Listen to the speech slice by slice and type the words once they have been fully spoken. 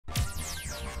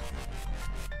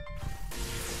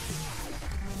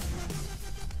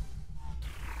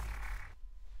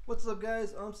What's up,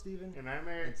 guys? I'm Steven. And I'm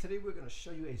Erick. And today we're going to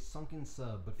show you a sunken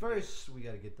sub. But first, we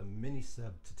got to get the mini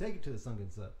sub to take it to the sunken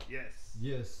sub. Yes.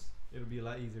 Yes. It'll be a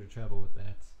lot easier to travel with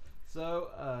that. So,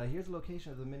 here's the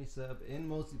location of the mini sub in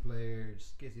multiplayer,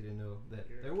 just in case you didn't know that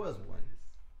there was one.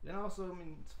 And also, I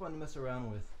mean, it's fun to mess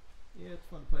around with. Yeah, it's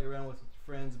fun to play around with your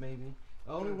friends, maybe.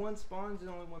 Only one spawns and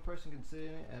only one person can sit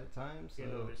in it at a time. So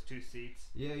even though there's 2 seats.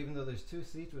 Yeah, even though there's 2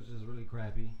 seats, which is really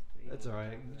crappy. That's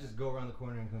alright. You just go around the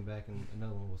corner and come back and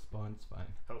another one will spawn. It's fine.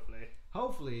 Hopefully.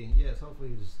 Hopefully, yes, hopefully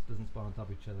it just doesn't spawn on top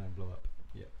of each other and blow up.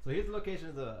 Yeah. So here's the location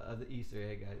of the Easter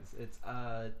egg, guys. It's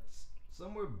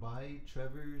somewhere by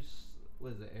Trevor's,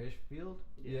 what is it, airfield?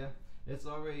 Yeah. It's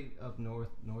already up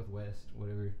northwest,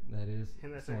 whatever that is.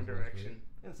 In the same direction.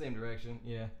 In the same direction,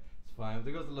 yeah. It's fine. But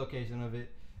there goes the location of it.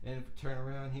 And if you turn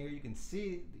around here, you can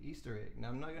see the Easter egg. Now,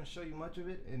 I'm not going to show you much of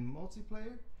it in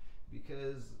multiplayer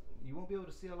because you won't be able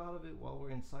to see a lot of it while we're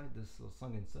inside this little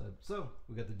sunken sub. So,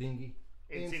 we got the dinghy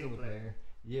in single player.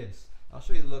 Yes. I'll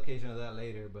show you the location of that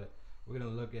later, but we're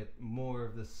going to look at more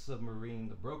of the submarine,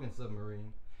 the broken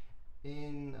submarine,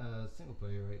 in single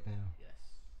player right now.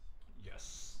 Yes.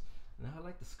 Yes. Now, I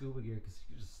like the scuba gear because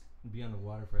you can just be on the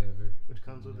water forever. Which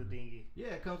comes with the dinghy. Yeah,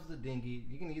 it comes with the dinghy.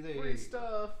 You can either... Free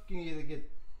stuff. You can either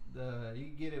get you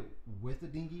can get it with the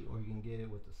dinghy or you can get it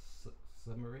with the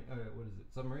submarine. What is it?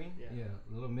 Submarine? Yeah.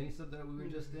 The little mini sub that we were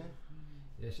just in.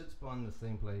 Yeah, it should spawn in the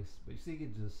same place. But you see, you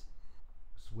can just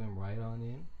swim right on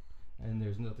in, and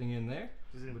there's nothing in there.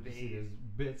 But you see, there's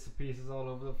bits and pieces all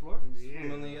over the floor.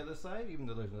 Swim on the other side, even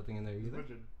though there's nothing in there either. There's a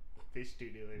bunch of fish doo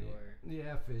everywhere.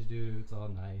 Yeah, fish doo. It's all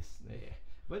nice. Yeah.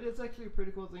 But it's actually a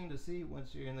pretty cool thing to see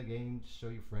once you're in the game. Just show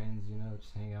your friends, you know,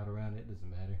 just hang out around it. Doesn't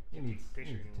matter. It needs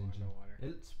attention.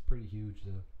 It's pretty huge,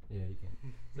 though. Yeah, you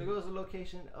can. So goes the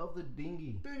location of the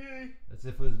dinghy. Dinghy. That's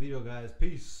it for this video, guys.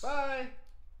 Peace. Bye.